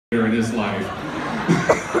in his life.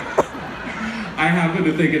 I happen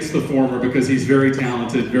to think it's the former because he's very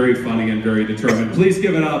talented, very funny, and very determined. Please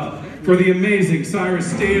give it up for the amazing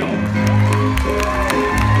Cyrus Steele.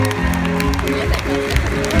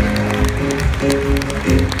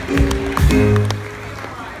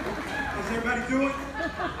 How's everybody doing?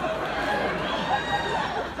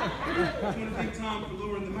 I want to thank Tom for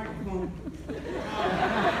lowering the microphone.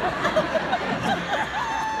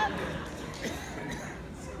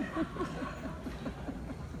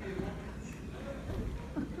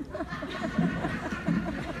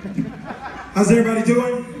 How's everybody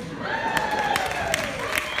doing? That's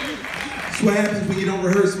what happens when you don't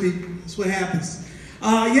rehearse, people. That's what happens.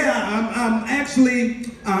 I'm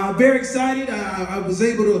actually very excited. I was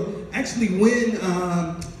able to actually win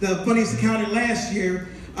the Funniest Accountant last year.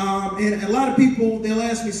 And a lot of people, they'll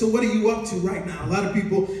ask me, so what are you up to right now? A lot of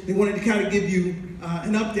people, they wanted to kind of give you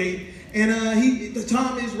an update. And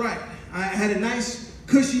Tom is right. I had a nice,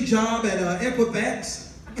 cushy job at Equifax.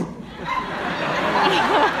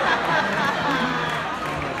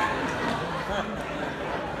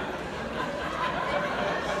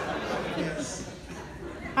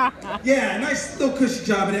 Yeah, nice little cushy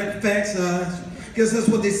job at Equifax. Guess that's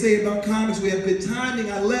what they say about comics. We have good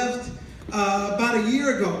timing. I left about a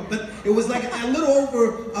year ago, but it was like a little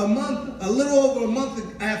over a month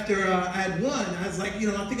after I had won. I was like, I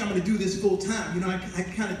think I'm going to do this full time. I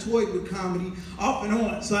kind of toyed with comedy off and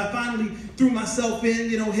on. So I finally threw myself in,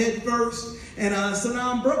 head first, and so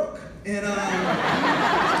now I'm broke. And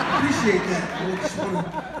I appreciate that. I just want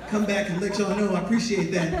to come back and let y'all know I appreciate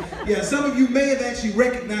that. Yeah, some of you may have actually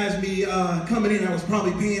recognized me coming in. I was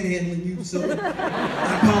probably panhandling you, so I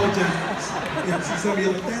apologize. Yeah, see, some of you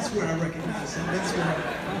are like, that's where I recognize him. That's where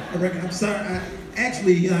I recognize. I'm sorry. I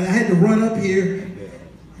had to run up here.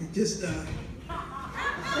 Just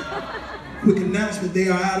quick announcement: they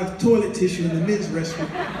are out of toilet tissue in the men's restroom.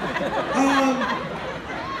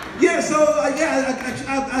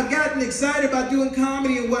 I've gotten excited about doing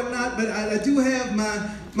comedy and whatnot, but I do have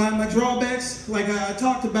my drawbacks. Like I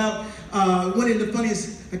talked about winning the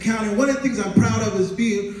Funniest Accountant. One of the things I'm proud of is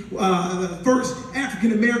being the first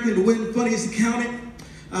African American to win the Funniest Accountant.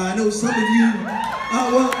 I know some of you,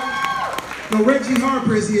 Reggie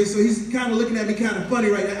Harper is here, so he's kind of looking at me kind of funny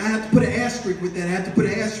right now. I have to put an asterisk with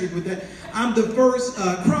that. I'm the first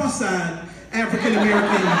cross-eyed African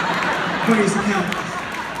American Funniest Accountant.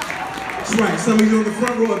 That's right, some of you on the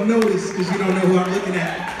front row have noticed because you don't know who I'm looking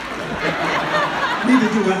at. Neither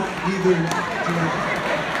do I.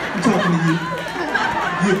 I'm talking to you.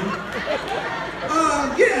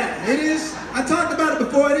 It is. I talked about it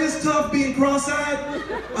before. It is tough being cross-eyed.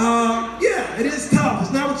 It is tough.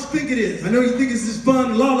 It's not what you think it is. I know you think it's just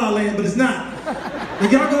fun, la la land, but it's not.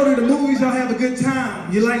 Like y'all go to the movies, y'all have a good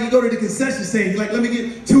time. You go to the concession stand, you're like, let me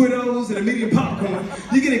get 2 of those and a medium popcorn.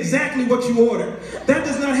 You get exactly what you order. That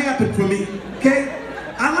does not happen for me, okay?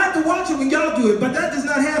 I like to watch it when y'all do it, but that does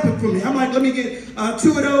not happen for me. I'm like, let me get 2 of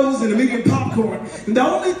those and a medium popcorn. And the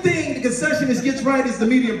only thing the concessionist gets right is the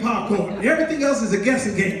medium popcorn. Everything else is a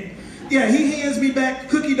guessing game. Yeah, he hands me back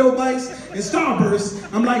cookie dough bites and Starburst.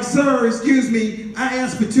 I'm like, sir, excuse me, I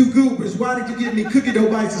asked for 2 goobers. Why did you give me cookie dough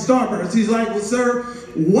bites and Starburst? He's like, well, sir,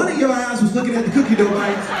 one of your eyes was looking at the cookie dough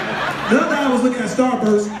bites. The other eye was looking at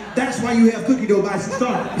Starburst. That's why you have cookie dough bites and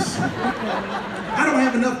Starburst. I don't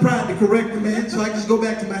have enough pride to correct the man, so I just go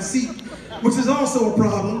back to my seat, which is also a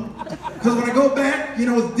problem. Because when I go back,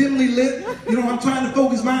 it's dimly lit. I'm trying to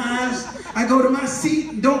focus my eyes. I go to my seat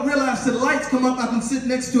and don't realize till the lights come up, I've been sitting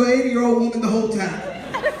next to an 80-year-old woman the whole time.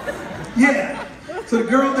 Yeah. So the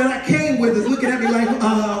girl that I came with is looking at me like,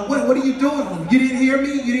 what are you doing? You didn't hear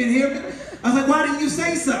me? You didn't hear me? I was like, why didn't you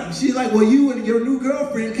say something? She's like, well, you and your new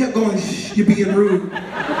girlfriend kept going, shh, you're being rude.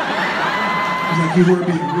 I was like, you were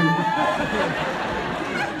being rude.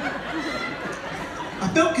 I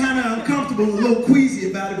felt kind of uncomfortable and a little queasy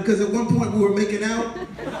about it because at one point we were making out.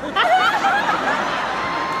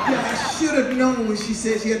 Yeah, I should have known when she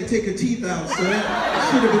said she had to take her teeth out, so that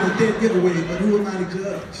should have been a dead giveaway, but who am I to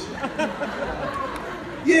judge?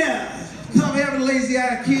 Yeah, Tom, having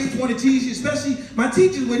lazy-eyed kids want to tease you, especially my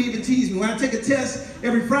teachers would even tease me. When I take a test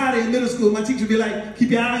every Friday in middle school, my teacher would be like, keep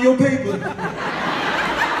your eye on your paper. Keep your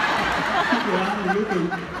eye on your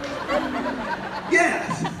paper. Yeah.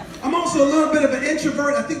 I'm also a little bit of an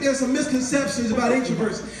introvert. I think there's some misconceptions about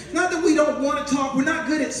introverts. Not that we don't want to talk. We're not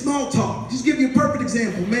good at small talk. Just give you a perfect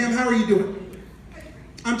example. Ma'am, how are you doing?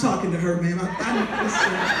 I'm talking to her, ma'am.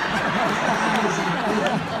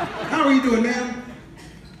 How are you doing, ma'am?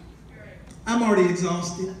 I'm already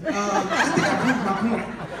exhausted. I think I proved my point.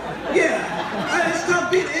 Yeah, it's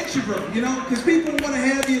tough being an introvert, you know, because people want to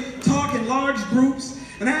have you talk in large groups,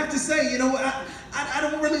 And I have to say, you know, I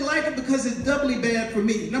don't really like it because it's doubly bad for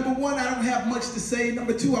me. Number one, I don't have much to say.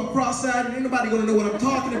 Number two, I'm cross-eyed and ain't nobody gonna know what I'm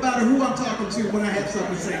talking about or who I'm talking to when I have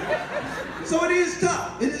something to say. So it is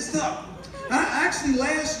tough, it is tough. Actually,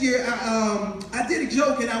 last year, I did a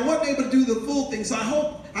joke and I wasn't able to do the full thing, so I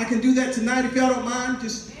hope I can do that tonight if y'all don't mind.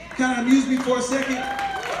 Just kind of amuse me for a second.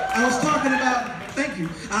 I was talking about, thank you.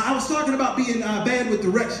 I was talking about being bad with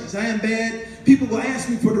directions. I am bad. People will ask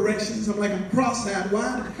me for directions. I'm like, I'm cross-eyed.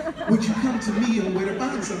 Why would you come to me on where to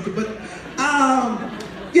find something? But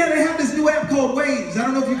yeah, they have this new app called Waze. I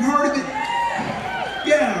don't know if you've heard of it.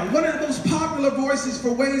 Yeah, one of the most popular voices for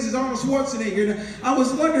Waze is Arnold Schwarzenegger. And I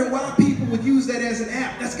was wondering why people would use that as an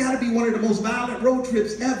app. That's got to be one of the most violent road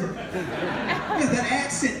trips ever. Yeah, that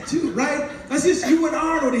accent too, right? That's just you and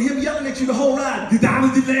Arnold and him yelling at you the whole ride. Get out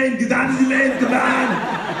of the lane, get out of the lane, come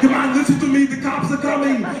on. Come on, listen to me, the cops are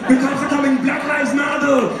coming. The cops are coming, Black Lives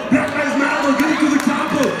Matter. Black Lives Matter, get into the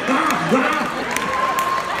chopper.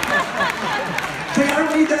 Hey, I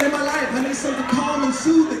don't need that in my life. I need something calm and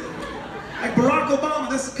soothing. Like Barack Obama,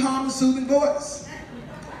 that's a calm and soothing voice.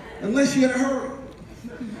 Unless you're in a hurry.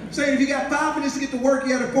 I'm saying if you got 5 minutes to get to work, you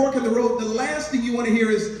got a fork in the road, the last thing you want to hear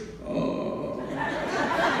is,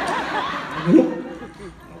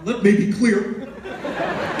 let me be clear.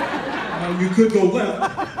 You could go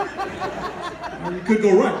left. You could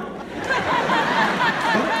go right.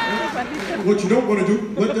 What you don't want to do,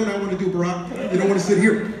 what don't I want to do, Barack? You don't want to sit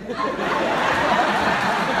here.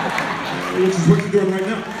 Which is what you're doing right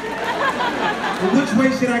now. Well, which way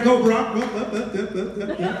should I go, Barack?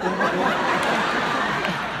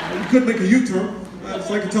 You could make a U-turn. It's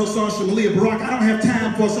like I tell Sasha Malia, Barack, I don't have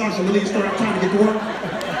time for Sasha Malia to start trying to get to work.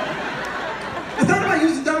 I thought about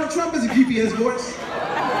using Donald Trump as a GPS voice.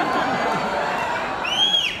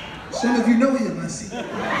 Some of you know him, I see.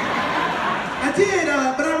 I did,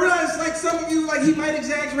 but I realized like some of you, like he might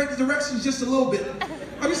exaggerate the directions just a little bit.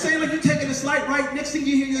 I'm just saying, like you're taking a slight right, next thing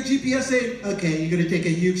you hear your GPS saying, okay, you're gonna take a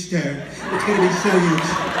huge turn. It's gonna be so huge.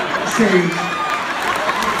 So huge.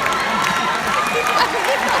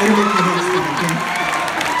 It'll make your head spin, okay?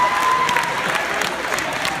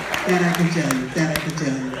 That I can tell you, that I can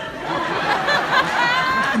tell you.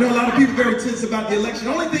 I know a lot of people are very tense about the election.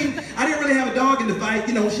 The only thing, I didn't really have a dog in the fight,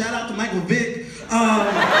 you know, shout out to Michael Vick. Is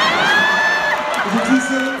it too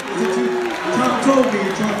silly? Is it too? Tom told me,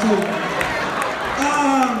 Tom told me.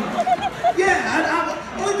 Yeah,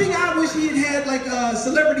 only thing I wish he had like a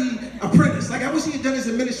Celebrity Apprentice. Like I wish he had done his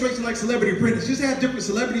administration like Celebrity Apprentice. Just have different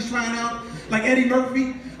celebrities trying out, like Eddie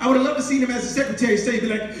Murphy. I would have loved to see him as a Secretary of State, be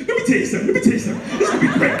like, let me tell you something, This is gonna be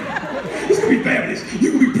great. This is gonna be fabulous.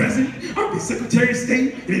 You can be president, I'll be Secretary of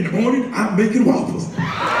State, and in the morning, I'm making waffles. Well,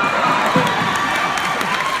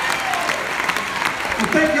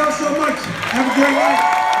 thank y'all so much. Have a great night.